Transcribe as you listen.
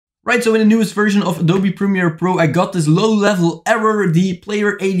Right, so in the newest version of Adobe Premiere Pro, I got this low-level error, the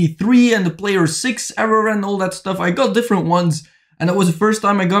player 83 and the player 6 error and all that stuff. I got different ones, and that was the first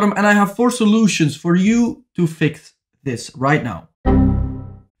time I got them, and I have 4 solutions for you to fix this right now.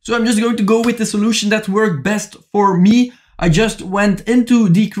 So I'm just going to go with the solution that worked best for me. I just went into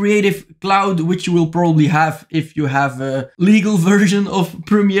the Creative Cloud, which you will probably have if you have a legal version of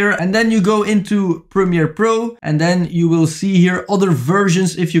Premiere. And then you go into Premiere Pro, and then you will see here other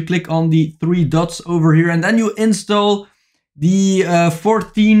versions if you click on the 3 dots over here. And then you install the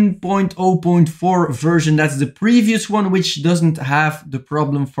 14.0.4 version. That's the previous one, which doesn't have the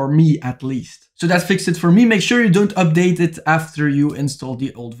problem for me at least. So that fixed it for me. Make sure you don't update it after you install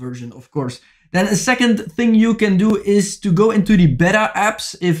the old version, of course. Then a second thing you can do is to go into the beta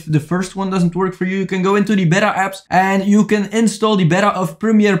apps. If the first one doesn't work for you, you can go into the beta apps and you can install the beta of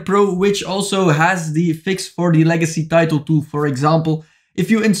Premiere Pro, which also has the fix for the legacy title tool, for example.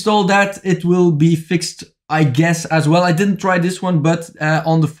 If you install that, it will be fixed, I guess, as well. I didn't try this one, but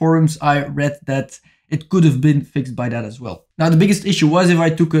on the forums, I read that it could have been fixed by that as well. Now, the biggest issue was if I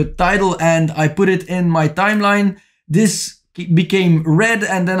took a title and I put it in my timeline, this became red,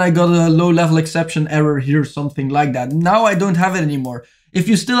 and then I got a low-level exception error here, something like that. Now I don't have it anymore. If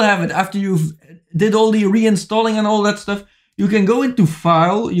you still have it after you've did all the reinstalling and all that stuff, you can go into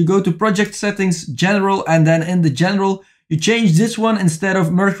File, you go to Project Settings, General, and then in the General, you change this one. Instead of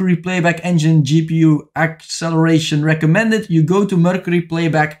Mercury Playback Engine GPU Acceleration Recommended, you go to Mercury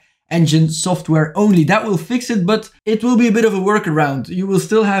Playback Engine Software Only. That will fix it, but it will be a bit of a workaround. You will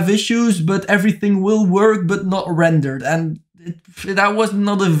still have issues, but everything will work, but not rendered. And that was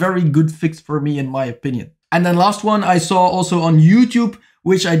not a very good fix for me, in my opinion. And then last one I saw also on YouTube,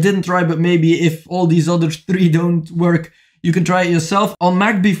 which I didn't try, but maybe if all these other 3 don't work, you can try it yourself. On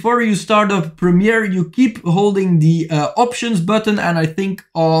Mac, before you start up Premiere, you keep holding the Options button, and I think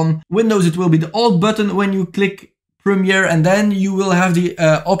on Windows it will be the Alt button when you click Premiere, and then you will have the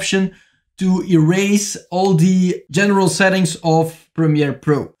option to erase all the general settings of Premiere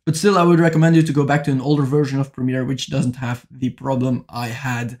Pro. But still, I would recommend you to go back to an older version of Premiere, which doesn't have the problem I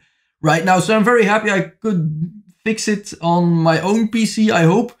had right now. So I'm very happy I could fix it on my own PC. I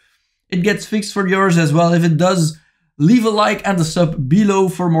hope it gets fixed for yours as well. If it does, leave a like and a sub below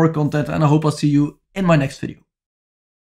for more content, and I hope I'll see you in my next video.